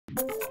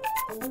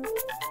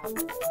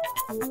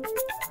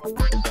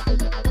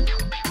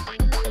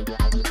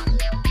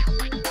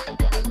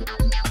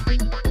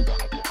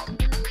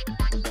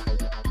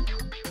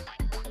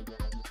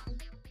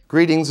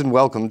Greetings and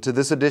welcome to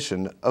this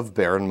edition of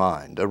Bear in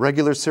Mind, a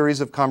regular series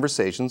of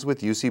conversations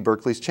with UC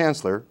Berkeley's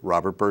Chancellor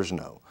Robert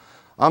Birgeneau.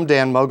 I'm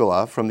Dan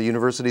Mogala from the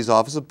university's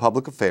Office of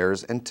Public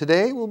Affairs, and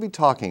today we'll be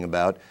talking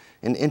about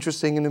an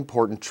interesting and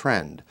important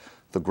trend: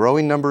 the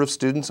growing number of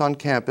students on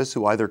campus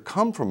who either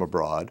come from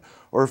abroad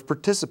or have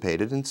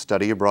participated in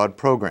study abroad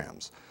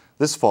programs.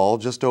 This fall,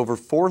 just over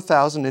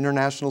 4,000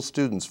 international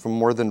students from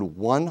more than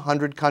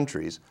 100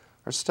 countries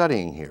are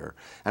studying here,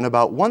 and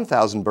about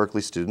 1,000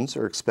 Berkeley students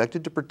are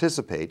expected to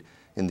participate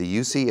in the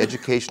UC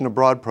Education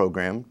Abroad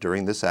program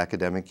during this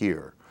academic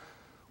year.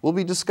 We'll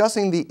be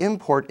discussing the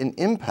import and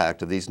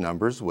impact of these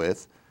numbers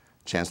with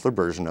Chancellor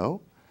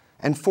Birgeneau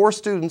and 4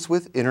 students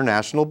with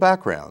international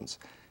backgrounds.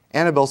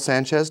 Anabel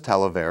Sanchez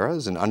Talavera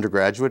is an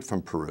undergraduate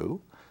from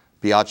Peru.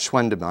 Beat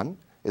Schwendemann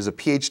is a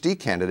PhD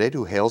candidate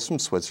who hails from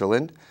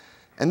Switzerland.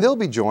 And they'll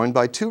be joined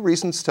by 2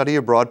 recent study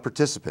abroad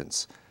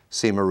participants,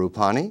 Seema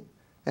Rupani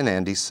and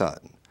Andy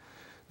Sun.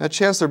 Now,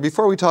 Chancellor,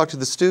 before we talk to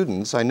the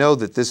students, I know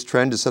that this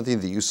trend is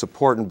something that you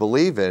support and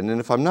believe in, and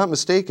if I'm not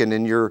mistaken,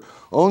 in your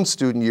own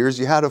student years,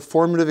 you had a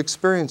formative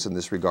experience in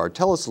this regard.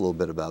 Tell us a little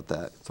bit about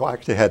that. So I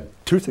actually had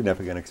 2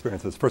 significant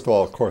experiences. First of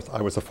all, of course,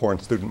 I was a foreign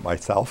student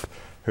myself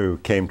who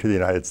came to the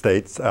United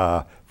States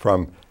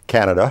from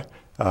Canada,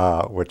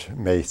 which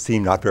may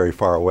seem not very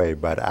far away,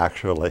 but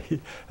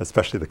actually,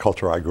 especially the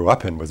culture I grew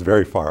up in, was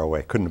very far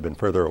away, couldn't have been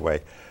further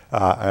away.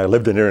 I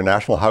lived in an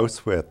international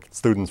house with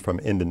students from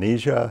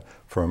Indonesia,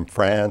 from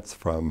France,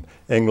 from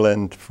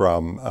England,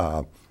 from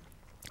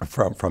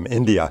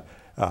India,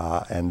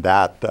 and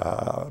that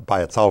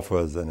by itself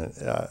was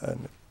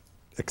an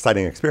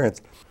exciting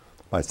experience.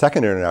 My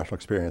second international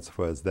experience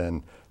was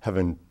then,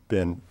 having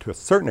been to a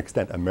certain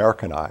extent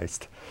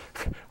Americanized,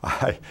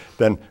 I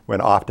then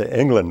went off to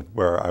England,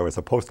 where I was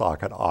a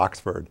postdoc at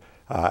Oxford,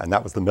 and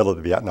that was the middle of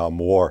the Vietnam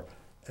War.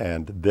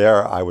 And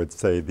there, I would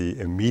say the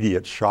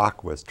immediate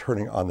shock was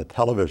turning on the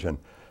television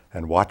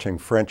and watching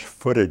French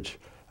footage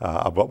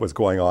of what was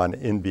going on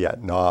in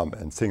Vietnam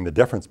and seeing the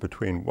difference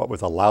between what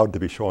was allowed to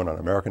be shown on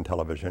American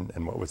television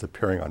and what was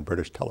appearing on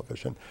British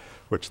television,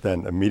 which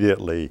then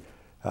immediately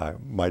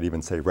might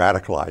even say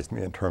radicalized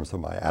me in terms of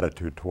my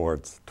attitude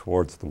towards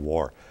the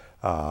war.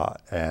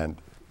 And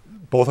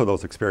both of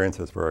those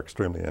experiences were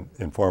extremely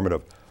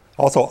informative.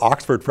 Also,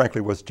 Oxford,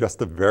 frankly, was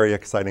just a very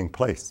exciting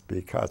place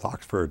because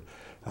Oxford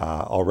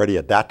already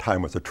at that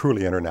time was a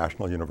truly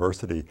international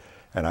university,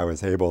 and I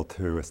was able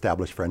to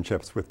establish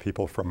friendships with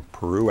people from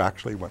Peru.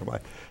 Actually, one of my,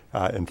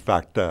 in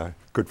fact,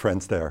 good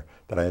friends there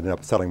that I ended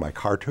up selling my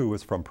car to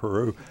was from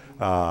Peru.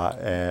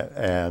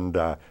 And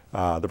there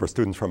were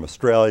students from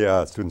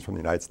Australia, students from the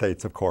United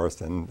States, of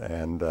course,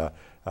 and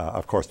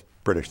of course,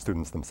 British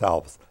students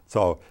themselves.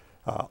 So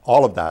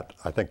all of that,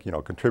 I think,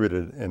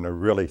 contributed in a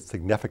really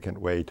significant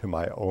way to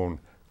my own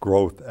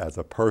growth as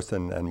a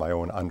person and my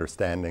own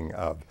understanding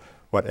of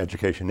what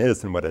education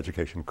is and what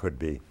education could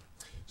be.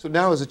 So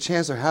now, as a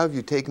chancellor, how have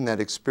you taken that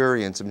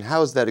experience? I mean,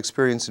 how has that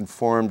experience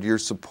informed your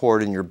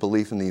support and your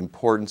belief in the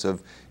importance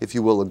of, if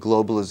you will, a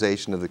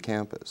globalization of the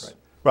campus? Right.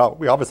 Well,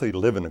 we obviously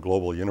live in a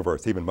global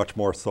universe, even much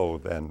more so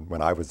than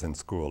when I was in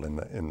school in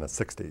the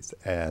 60s.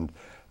 And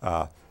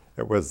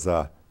it was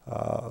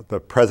the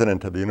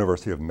president of the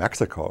University of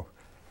Mexico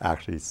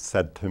actually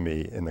said to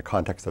me in the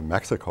context of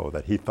Mexico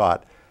that he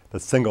thought the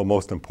single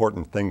most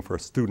important thing for a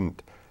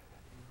student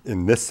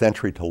in this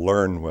century to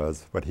learn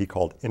was what he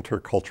called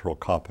intercultural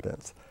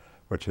competence,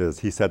 which is,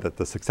 he said that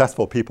the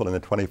successful people in the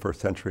 21st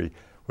century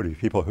would be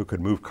people who could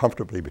move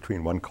comfortably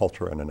between one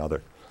culture and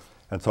another.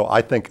 And so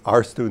I think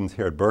our students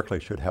here at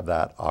Berkeley should have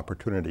that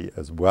opportunity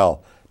as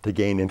well to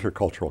gain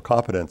intercultural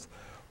competence.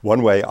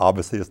 One way,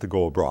 obviously, is to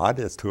go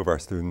abroad, as 2 of our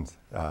students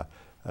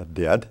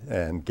did,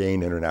 and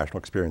gain international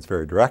experience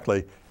very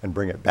directly and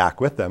bring it back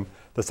with them.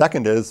 The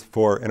second is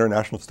for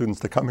international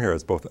students to come here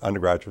as both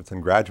undergraduates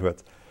and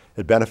graduates.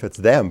 It benefits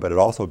them, but it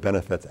also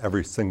benefits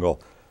every single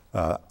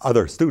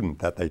other student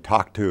that they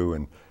talk to,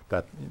 and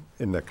that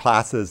in the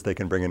classes they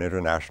can bring an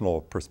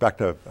international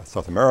perspective, a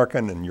South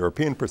American and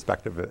European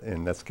perspective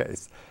in this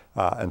case.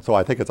 And so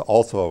I think it's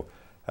also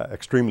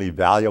extremely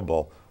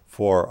valuable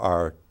for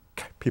our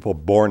people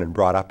born and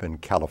brought up in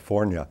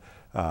California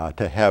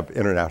to have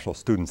international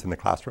students in the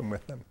classroom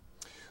with them.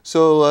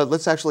 So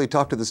let's actually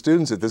talk to the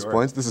students at this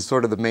point. This is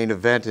sort of the main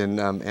event, and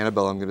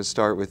Anabel, I'm going to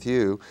start with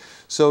you.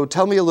 So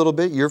tell me a little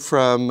bit. You're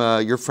from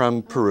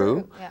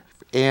Peru, yeah.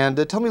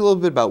 And tell me a little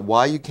bit about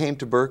why you came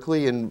to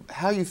Berkeley and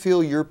how you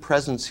feel your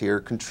presence here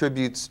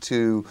contributes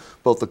to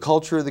both the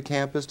culture of the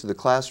campus, to the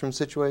classroom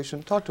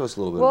situation. Talk to us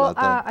a little bit about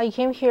that. I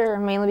came here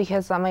mainly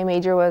because my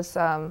major was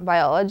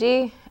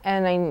biology,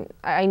 and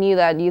I knew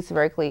that UC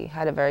Berkeley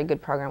had a very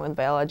good program with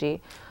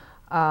biology,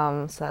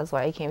 so that's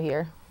why I came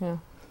here. Yeah.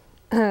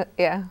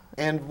 Yeah.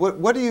 And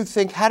what do you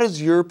think, how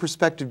does your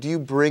perspective, do you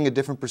bring a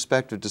different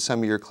perspective to some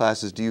of your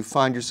classes? Do you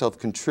find yourself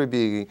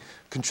contributing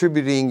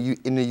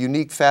in a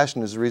unique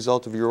fashion as a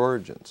result of your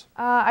origins?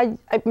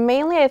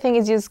 Mainly I think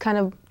it's just kind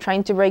of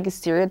trying to break the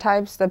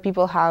stereotypes that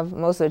people have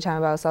most of the time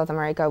about South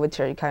America, which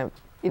are kind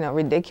of,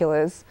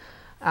 ridiculous.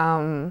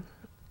 And,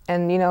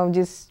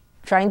 just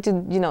trying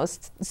to,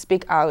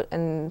 speak out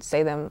and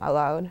say them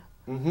aloud,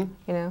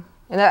 and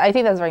I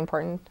think that's very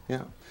important.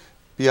 Yeah.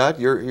 Beat,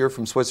 you're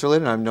from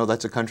Switzerland, and I know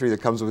that's a country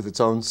that comes with its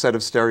own set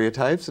of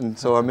stereotypes, and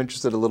so I'm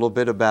interested a little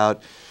bit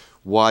about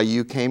why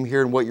you came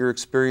here and what your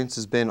experience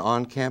has been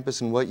on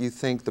campus and what you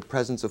think the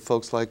presence of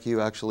folks like you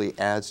actually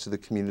adds to the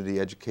community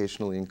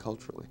educationally and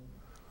culturally.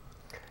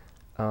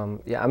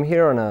 Yeah, I'm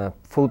here on a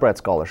Fulbright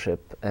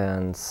scholarship,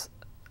 and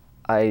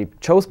I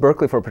chose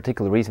Berkeley for a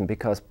particular reason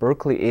because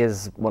Berkeley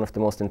is one of the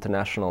most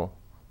international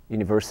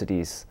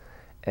universities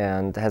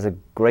and has a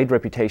great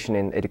reputation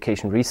in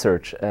education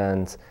research.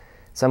 And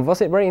so I was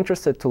very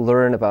interested to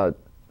learn about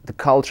the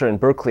culture in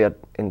Berkeley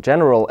in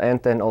general,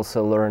 and then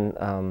also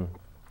learn,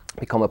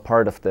 become a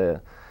part of the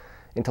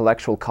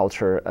intellectual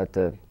culture at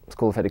the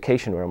School of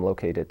Education where I'm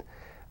located.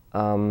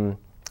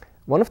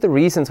 One of the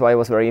reasons why I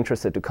was very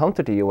interested to come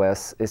to the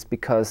US is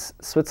because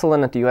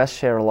Switzerland and the US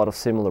share a lot of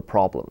similar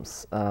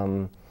problems.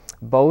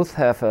 Both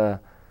have a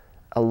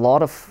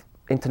lot of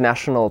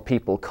international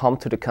people come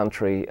to the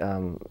country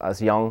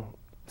as young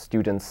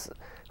students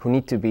who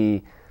need to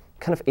be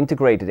kind of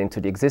integrated into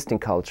the existing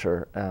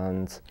culture,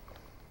 and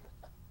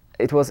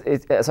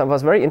so I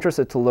was very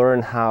interested to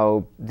learn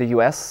how the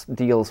US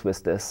deals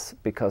with this,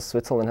 because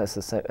Switzerland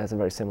has a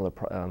very similar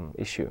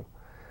issue.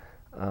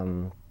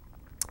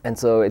 And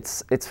so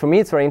for me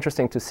it's very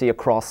interesting to see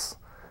across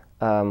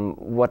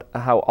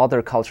how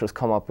other cultures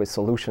come up with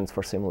solutions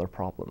for similar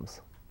problems.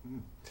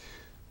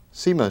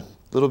 Seema, a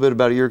little bit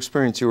about your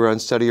experience. You were on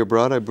study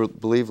abroad, I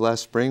believe,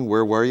 last spring.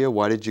 Where were you?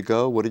 Why did you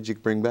go? What did you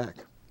bring back?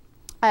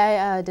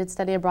 I did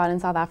study abroad in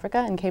South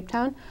Africa, in Cape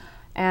Town,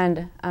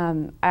 and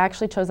I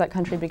actually chose that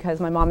country because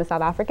my mom is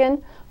South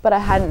African, but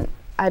I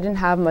didn't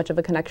have much of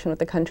a connection with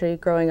the country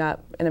growing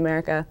up in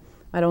America.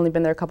 I'd only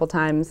been there a couple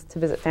times to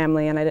visit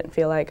family, and I didn't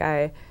feel like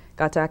I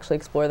got to actually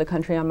explore the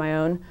country on my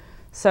own.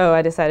 So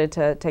I decided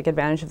to take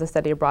advantage of the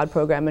study abroad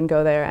program and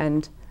go there,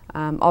 and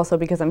also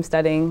because I'm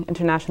studying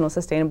international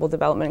sustainable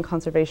development and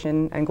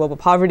conservation and global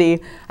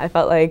poverty, I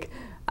felt like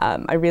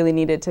I really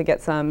needed to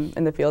get some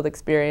in the field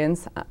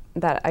experience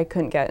that I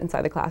couldn't get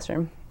inside the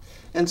classroom.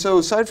 And so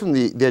aside from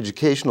the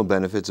educational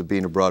benefits of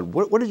being abroad,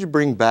 what did you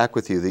bring back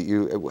with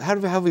you how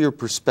have your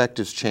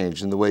perspectives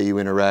changed in the way you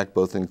interact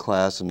both in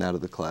class and out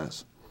of the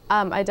class?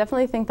 I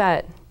definitely think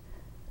that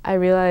I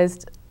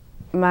realized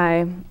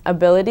my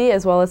ability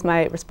as well as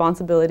my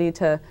responsibility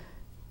to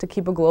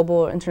keep a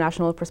global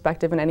international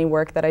perspective in any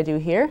work that I do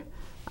here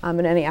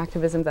and any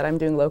activism that I'm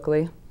doing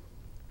locally.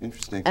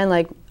 Interesting. And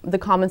like the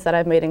comments that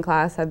I've made in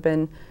class have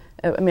been,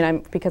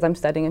 because I'm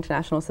studying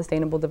international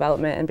sustainable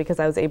development, and because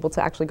I was able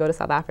to actually go to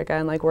South Africa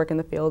and like work in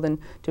the field and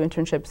do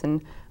internships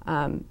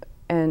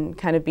and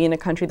kind of be in a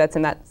country that's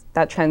in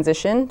that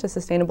transition to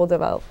sustainable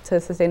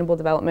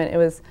development. It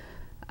was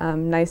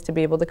nice to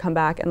be able to come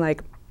back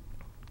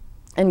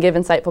and give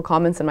insightful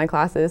comments in my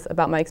classes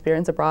about my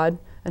experience abroad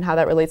and how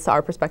that relates to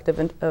our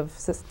perspective of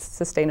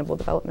sustainable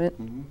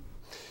development. Mm-hmm.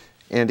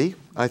 Andy,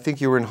 I think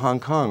you were in Hong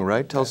Kong,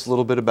 right? Tell us a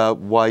little bit about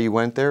why you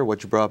went there,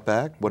 what you brought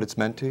back, what it's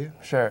meant to you.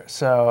 Sure.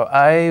 So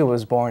I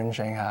was born in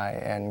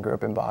Shanghai and grew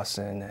up in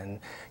Boston and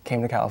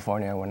came to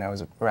California when I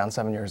was around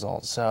 7 years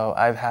old. So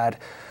I've had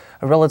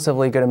a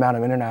relatively good amount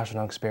of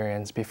international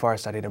experience before I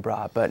studied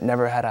abroad, but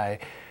never had I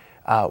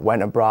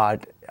went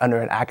abroad under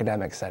an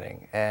academic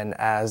setting. And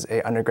as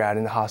an undergrad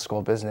in the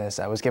hospital business,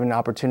 I was given an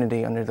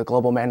opportunity under the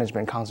global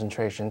management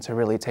concentration to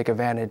really take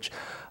advantage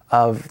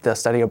of the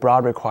study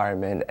abroad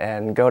requirement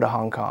and go to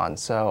Hong Kong.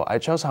 So I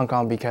chose Hong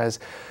Kong because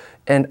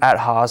at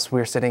Haas,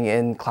 we're sitting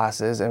in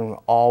classes and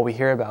all we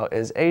hear about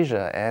is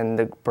Asia and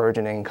the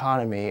burgeoning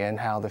economy and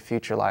how the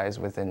future lies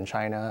within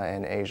China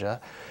and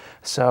Asia.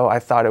 So I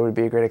thought it would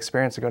be a great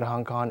experience to go to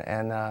Hong Kong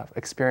and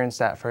experience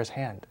that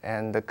firsthand.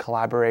 And the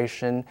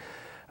collaborative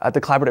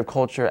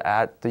culture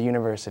at the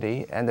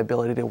university and the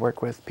ability to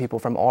work with people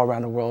from all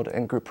around the world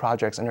in group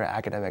projects under an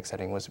academic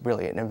setting was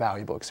really an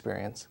invaluable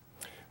experience.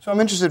 So I'm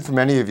interested for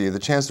many of you, the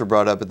Chancellor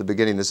brought up at the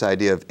beginning this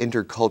idea of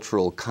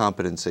intercultural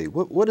competency.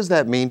 What does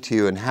that mean to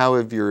you, and how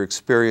have your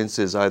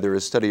experiences, either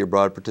as study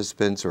abroad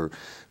participants or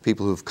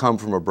people who've come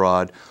from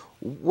abroad,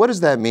 what does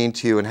that mean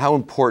to you, and how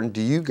important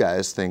do you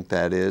guys think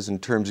that is in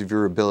terms of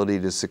your ability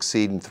to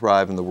succeed and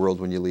thrive in the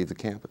world when you leave the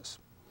campus?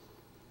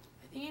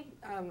 I think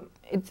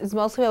it's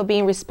mostly about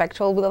being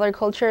respectful with other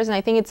cultures, and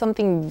I think it's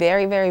something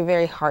very, very,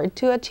 very hard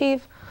to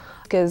achieve,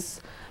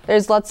 because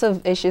there's lots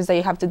of issues that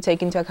you have to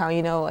take into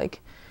account,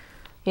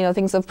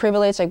 things of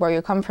privilege, like where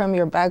you come from,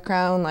 your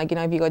background,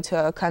 if you go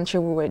to a country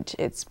which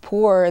it's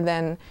poor,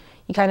 then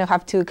you kind of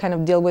have to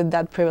deal with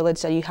that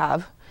privilege that you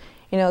have,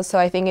 so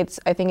I think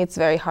it's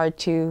very hard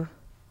to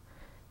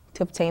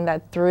obtain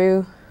that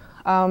through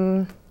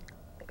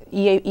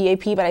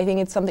EAP, but I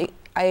think it's something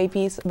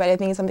IAPs, but I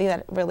think it's something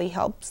that really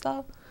helps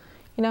though,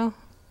 you know,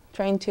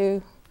 trying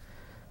to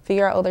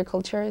figure out other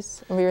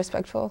cultures and be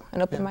respectful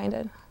and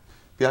open-minded.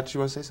 Beat, you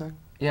want to say something?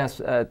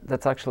 Yes,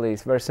 that's actually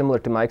very similar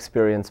to my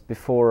experience.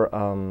 Before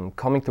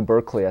coming to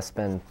Berkeley, I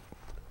spent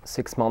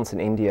 6 months in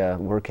India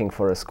working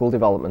for a school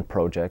development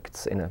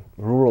project in a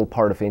rural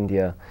part of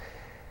India.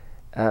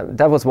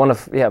 That was one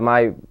of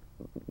my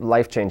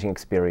life-changing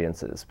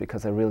experiences,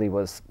 because I really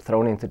was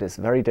thrown into this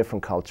very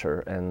different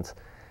culture,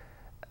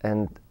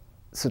 and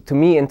so to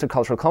me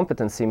intercultural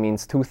competency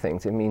means two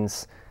things. It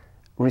means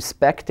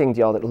respecting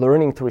the other,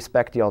 learning to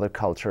respect the other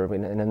culture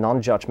in a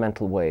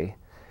non-judgmental way,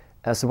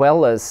 as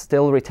well as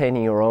still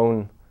retaining your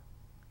own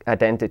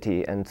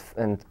identity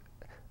and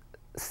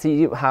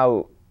see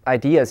how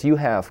ideas you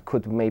have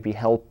could maybe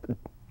help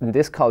in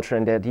this culture,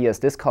 and the ideas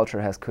this culture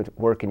has could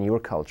work in your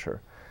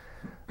culture,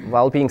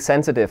 while being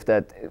sensitive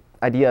that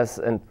ideas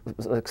and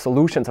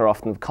solutions are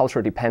often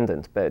culture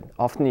dependent, but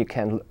often you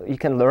can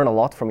learn a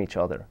lot from each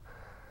other.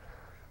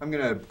 I'm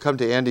going to come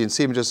to Andy and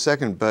see him in just a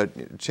second, but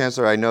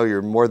Chancellor, I know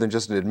you're more than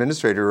just an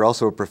administrator, you're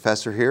also a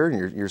professor here,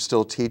 and you're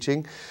still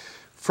teaching.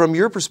 From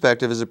your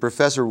perspective as a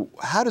professor,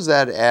 how does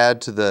that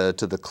add to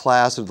the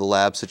class or the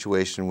lab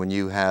situation when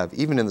you have,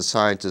 even in the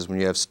sciences, when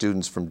you have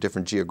students from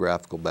different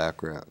geographical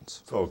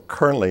backgrounds? So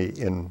currently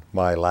in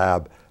my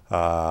lab,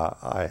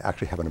 I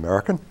actually have an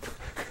American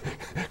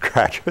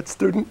graduate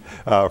student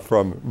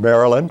from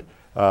Maryland.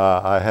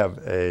 I have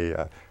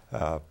a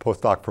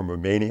postdoc from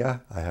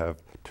Romania. I have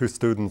two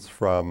students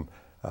from,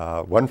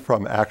 one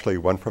from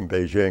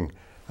Beijing,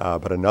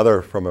 but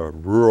another from a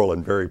rural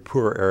and very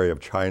poor area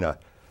of China.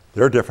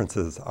 Their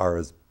differences are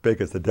as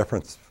big as the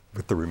difference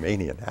with the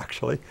Romanian,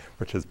 actually,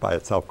 which is by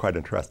itself quite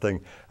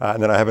interesting.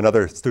 And then I have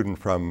another student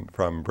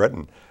from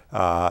Britain,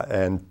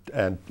 and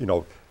you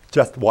know,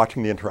 just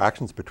watching the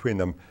interactions between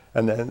them.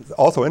 And then it's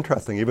also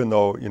interesting, even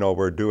though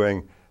we're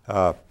doing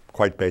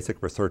quite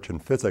basic research in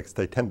physics,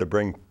 they tend to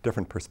bring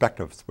different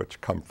perspectives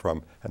which come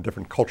from, and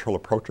different cultural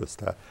approaches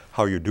to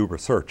how you do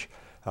research,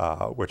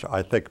 which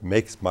I think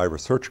makes my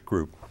research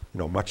group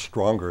much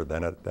stronger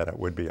than it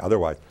would be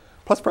otherwise.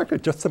 Plus, frankly,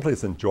 it just simply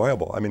is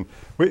enjoyable. I mean,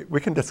 we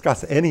can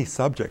discuss any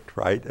subject,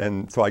 right?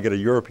 And so I get a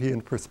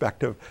European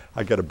perspective,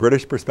 I get a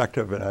British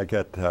perspective, and I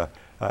get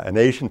an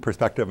Asian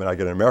perspective, and I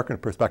get an American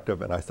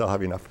perspective, and I still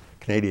have enough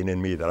Canadian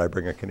in me that I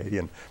bring a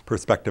Canadian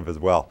perspective as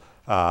well.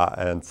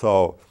 And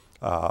so,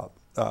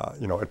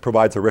 it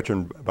provides a rich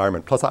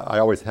environment. Plus, I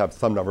always have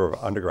some number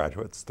of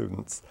undergraduate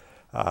students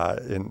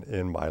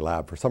in my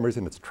lab. For some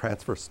reason, it's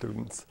transfer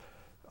students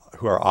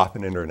who are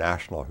often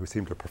international, who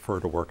seem to prefer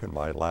to work in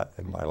my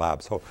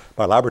lab. So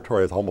my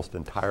laboratory is almost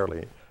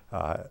entirely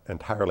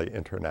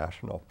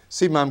international.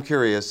 Seema, I'm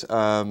curious.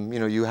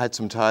 You had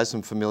some ties,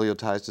 some familial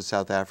ties to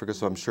South Africa,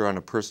 so I'm sure on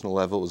a personal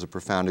level it was a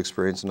profound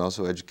experience, and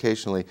also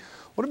educationally.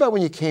 What about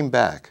when you came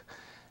back?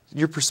 Did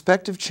your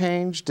perspective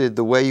change? Did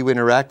the way you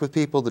interact with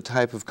people, the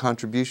type of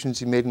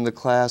contributions you made in the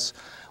class,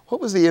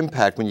 what was the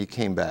impact when you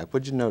came back?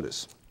 What did you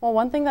notice? Well,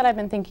 one thing that I've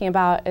been thinking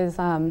about is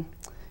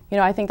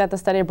I think that the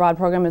study abroad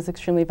program is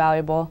extremely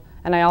valuable,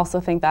 and I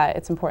also think that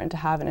it's important to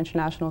have an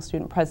international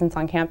student presence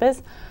on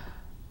campus.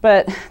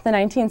 But the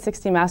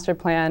 1960 master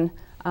plan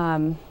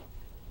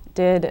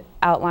did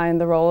outline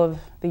the role of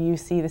the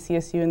UC, the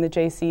CSU, and the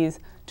JCs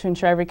to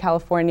ensure every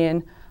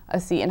Californian a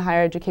seat in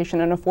higher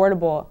education, an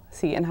affordable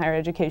seat in higher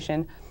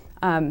education.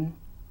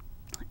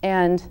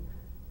 And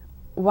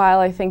while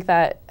I think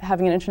that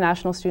having an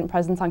international student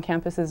presence on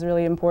campus is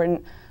really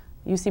important,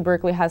 UC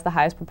Berkeley has the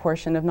highest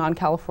proportion of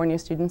non-California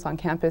students on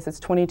campus.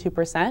 It's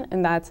 22%,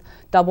 and that's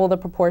double the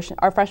proportion.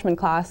 Our freshman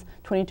class,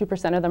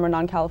 22% of them are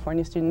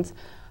non-California students,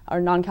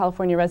 are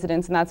non-California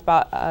residents, and that's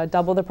about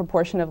double the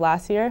proportion of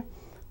last year.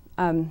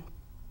 And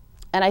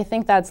I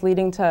think that's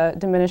leading to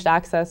diminished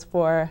access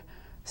for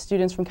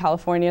students from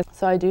California.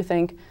 So I do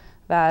think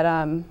that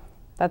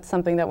that's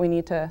something that we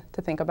need to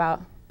think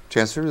about.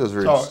 Chancellor, those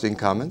are interesting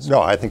comments.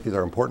 No, I think these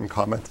are important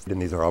comments,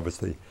 and these are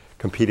obviously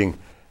competing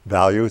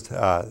values.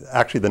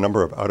 Actually, the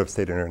number of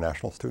out-of-state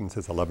international students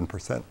is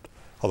 11%,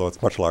 although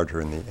it's much larger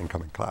in the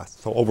incoming class.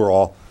 So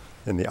overall,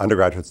 in the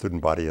undergraduate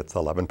student body, it's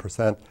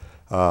 11%.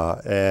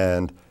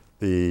 And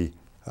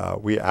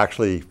we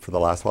actually, for the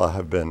last while,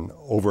 have been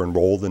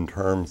over-enrolled in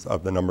terms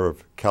of the number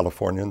of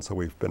Californians, so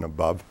we've been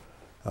above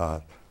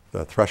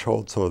the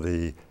threshold. So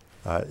the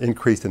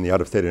increase in the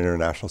out-of-state and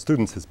international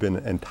students has been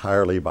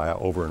entirely by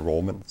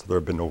over-enrollment. So there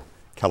have been no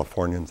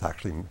Californians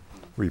actually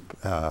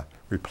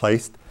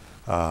replaced.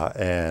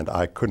 And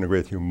I couldn't agree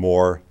with you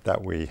more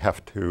that we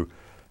have to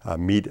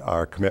meet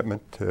our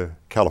commitment to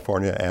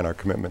California and our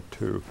commitment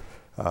to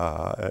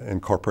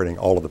incorporating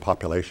all of the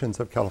populations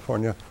of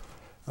California.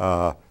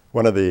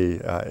 One of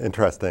the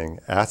interesting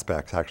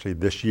aspects actually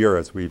this year,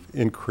 as we've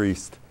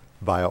increased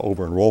via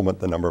over-enrollment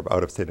the number of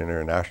out-of-state and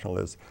international,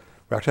 is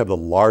we actually have the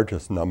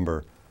largest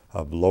number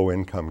of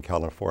low-income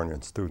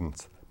Californian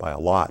students by a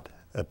lot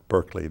at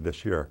Berkeley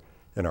this year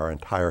in our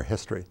entire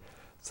history.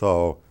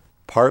 So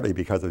partly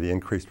because of the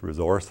increased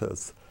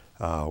resources,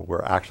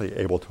 we're actually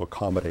able to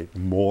accommodate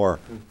more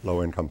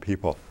low-income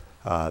people.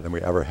 than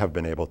we ever have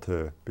been able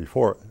to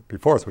before.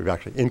 So we've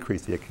actually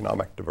increased the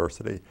economic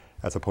diversity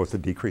as opposed to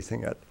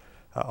decreasing it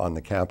on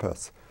the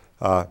campus.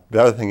 The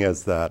other thing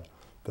is that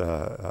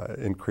the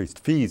increased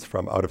fees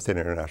from out-of-state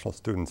international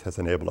students has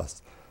enabled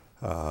us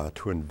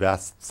to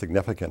invest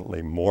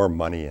significantly more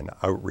money in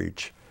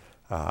outreach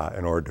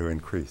in order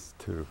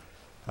to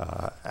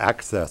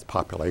access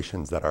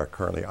populations that are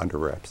currently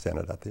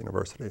underrepresented at the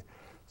university.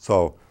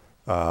 So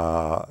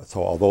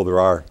although there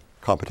are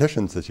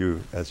competitions, as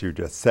you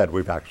just said,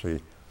 we've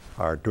actually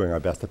are doing our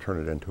best to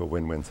turn it into a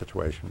win-win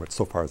situation, which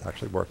so far is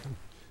actually working.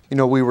 You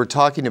know, we were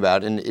talking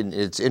about, and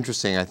it's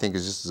interesting, I think,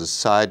 is just as a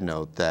side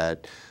note,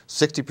 that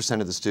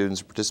 60% of the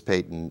students who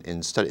participate in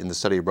the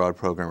study abroad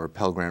program are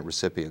Pell Grant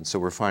recipients. So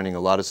we're finding a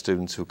lot of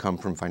students who come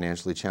from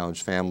financially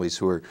challenged families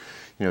who are,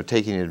 you know,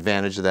 taking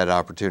advantage of that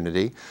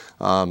opportunity.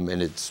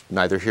 And it's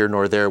neither here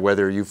nor there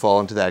whether you fall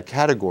into that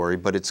category,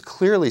 but it's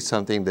clearly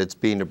something that's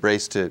being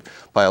embraced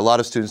by a lot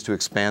of students to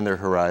expand their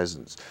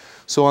horizons.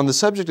 So on the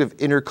subject of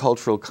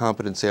intercultural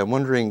competency, I'm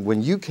wondering,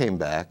 when you came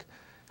back,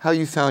 how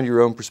you found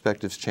your own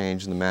perspectives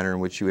change and the manner in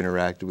which you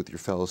interacted with your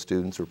fellow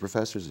students or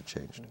professors had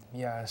changed.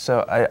 Yeah,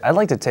 so I'd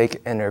like to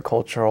take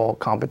intercultural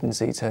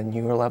competency to a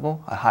newer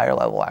level, a higher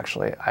level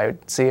actually. I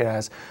see it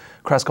as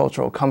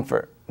cross-cultural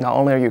comfort. Not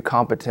only are you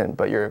competent,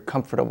 but you're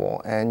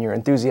comfortable and you're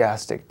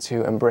enthusiastic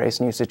to embrace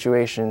new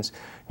situations,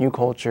 new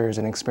cultures,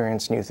 and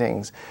experience new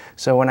things.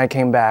 So when I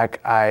came back,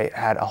 I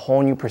had a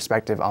whole new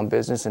perspective on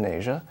business in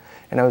Asia,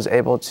 and I was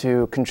able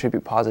to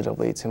contribute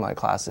positively to my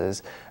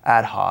classes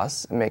at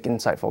Haas and make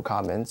insightful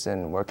comments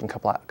and work in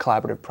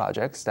collaborative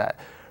projects that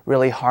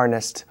really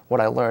harnessed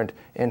what I learned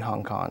in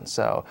Hong Kong.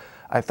 So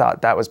I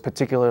thought that was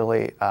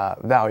particularly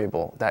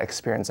valuable, that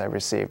experience I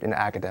received in an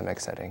academic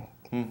setting.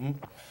 Mm-hmm.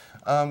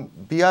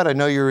 Beat, I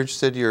know you're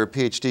interested, you're a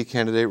PhD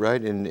candidate,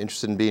 right, and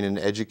interested in being an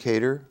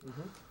educator.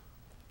 Mm-hmm.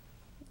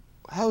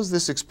 How's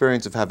this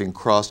experience of having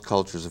crossed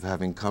cultures, of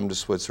having come to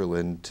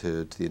Switzerland,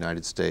 to the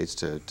United States,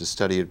 to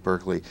study at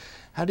Berkeley,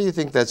 how do you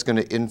think that's going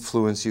to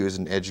influence you as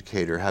an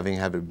educator, having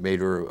made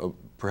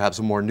perhaps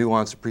a more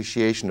nuanced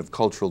appreciation of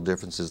cultural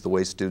differences, the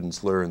way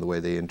students learn, the way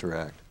they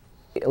interact?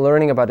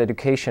 Learning about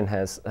education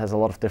has a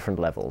lot of different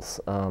levels,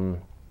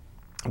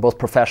 both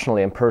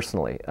professionally and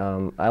personally.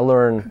 I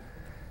learn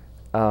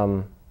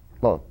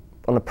well,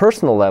 on a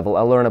personal level,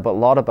 I learn a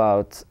lot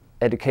about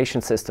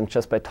education systems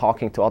just by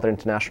talking to other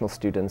international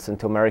students and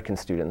to American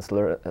students,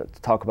 to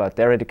talk about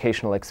their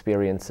educational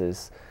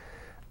experiences.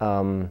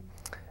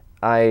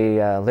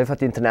 I live at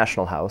the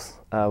International House,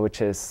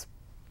 which is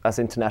as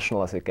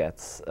international as it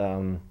gets.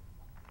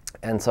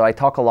 And so I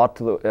talk a lot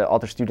to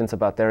other students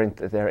about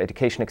their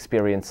education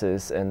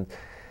experiences, and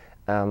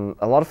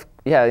a lot of,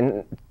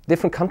 in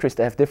different countries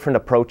they have different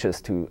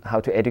approaches to how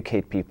to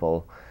educate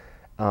people.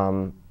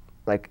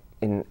 Like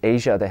in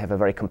Asia, they have a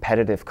very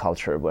competitive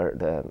culture where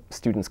the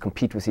students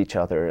compete with each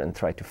other and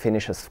try to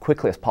finish as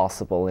quickly as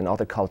possible. In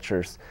other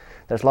cultures,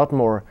 there's a lot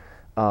more,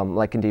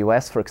 like in the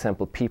US, for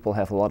example, people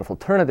have a lot of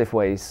alternative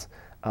ways.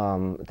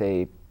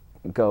 They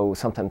go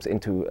sometimes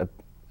into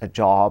a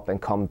job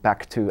and come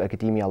back to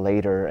academia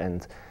later,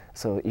 and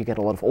so you get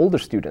a lot of older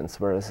students,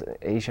 whereas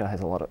Asia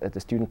has a lot of, the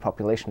student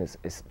population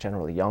is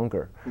generally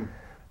younger.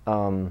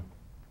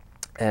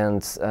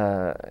 And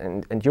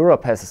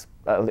Europe has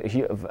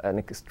an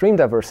extreme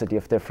diversity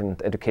of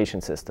different education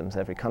systems.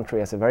 Every country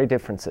has a very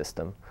different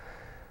system.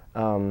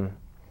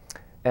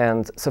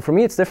 And so for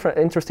me, it's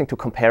interesting to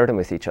compare them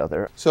with each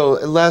other. So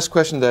last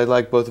question that I'd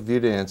like both of you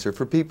to answer.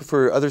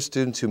 For other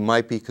students who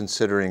might be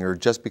considering or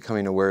just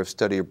becoming aware of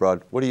study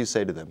abroad, what do you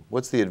say to them?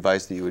 What's the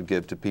advice that you would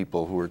give to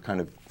people who are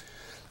kind of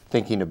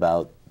thinking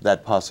about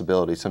that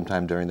possibility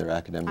sometime during their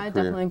academic career? I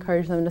definitely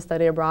encourage them to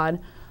study abroad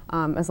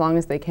as long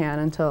as they can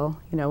until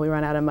we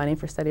run out of money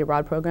for study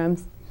abroad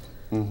programs.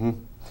 Mm-hmm.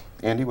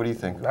 Andy, what do you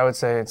think? I would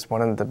say it's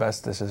one of the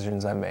best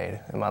decisions I've made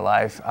in my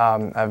life.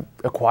 I've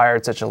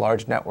acquired such a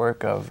large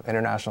network of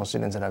international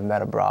students that I've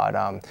met abroad.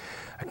 I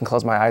can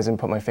close my eyes and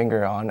put my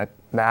finger on a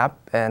map,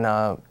 and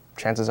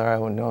chances are I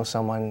will know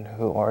someone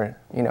who, or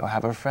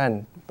have a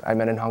friend I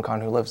met in Hong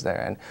Kong who lives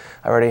there. And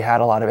I already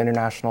had a lot of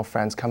international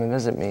friends come and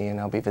visit me, and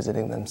I'll be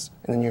visiting them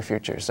in the near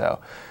future. So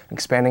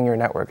expanding your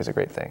network is a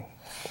great thing.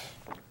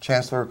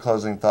 Chancellor,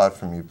 closing thought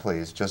from you,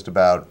 please, just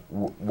about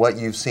what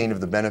you've seen of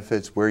the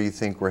benefits, where you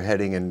think we're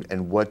heading,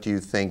 and what do you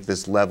think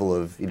this level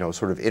of,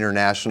 sort of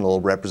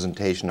international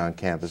representation on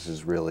campus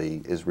is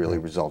really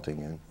resulting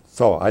in?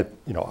 So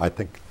I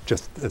think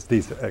just as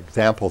these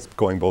examples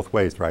going both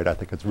ways, right? I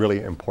think it's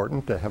really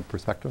important to have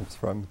perspectives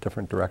from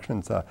different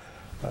directions.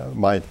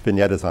 My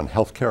vignette is on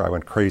healthcare. I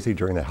went crazy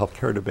during the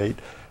healthcare debate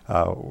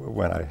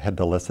when I had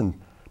to listen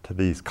to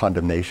these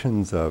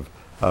condemnations of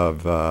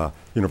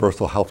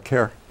universal health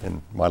care. In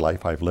my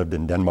life, I've lived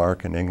in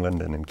Denmark and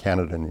England and in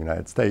Canada and the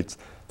United States.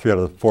 3 out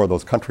of the 4 of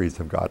those countries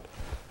have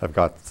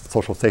got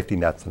social safety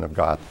nets and have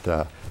got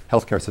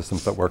healthcare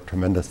systems that work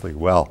tremendously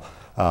well.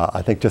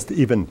 I think just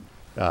even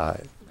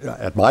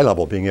at my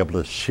level, being able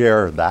to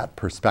share that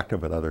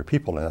perspective with other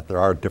people, and that there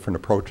are different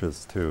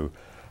approaches to,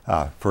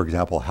 for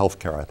example,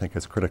 healthcare, I think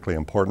is critically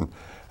important.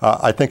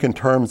 I think in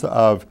terms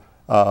of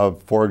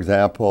For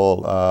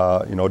example,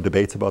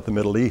 debates about the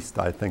Middle East.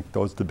 I think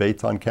those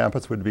debates on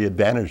campus would be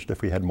advantaged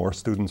if we had more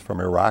students from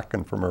Iraq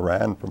and from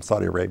Iran, from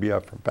Saudi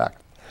Arabia, from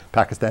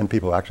Pakistan,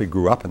 people who actually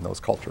grew up in those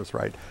cultures,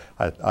 right?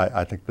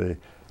 I think it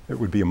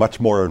would be a much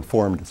more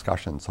informed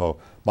discussion. So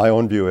my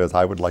own view is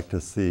I would like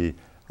to see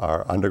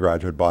our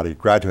undergraduate body,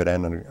 graduate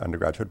and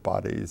undergraduate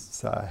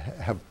bodies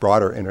have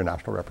broader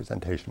international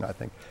representation. I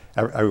think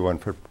everyone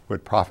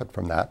would profit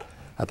from that.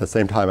 At the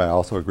same time, I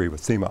also agree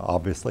with Seema,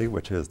 obviously,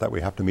 which is that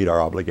we have to meet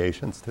our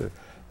obligations to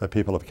the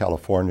people of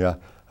California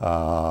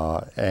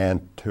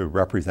and to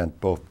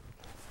represent both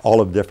all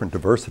of the different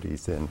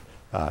diversities in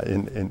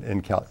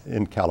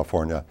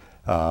California,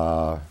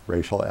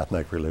 racial,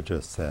 ethnic,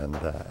 religious,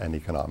 and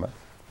economic.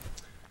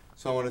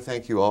 So I want to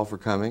thank you all for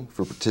coming,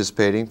 for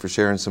participating, for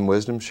sharing some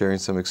wisdom, sharing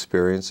some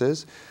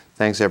experiences.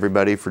 Thanks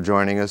everybody for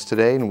joining us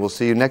today, and we'll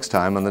see you next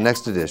time on the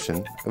next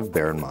edition of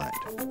Bear in Mind.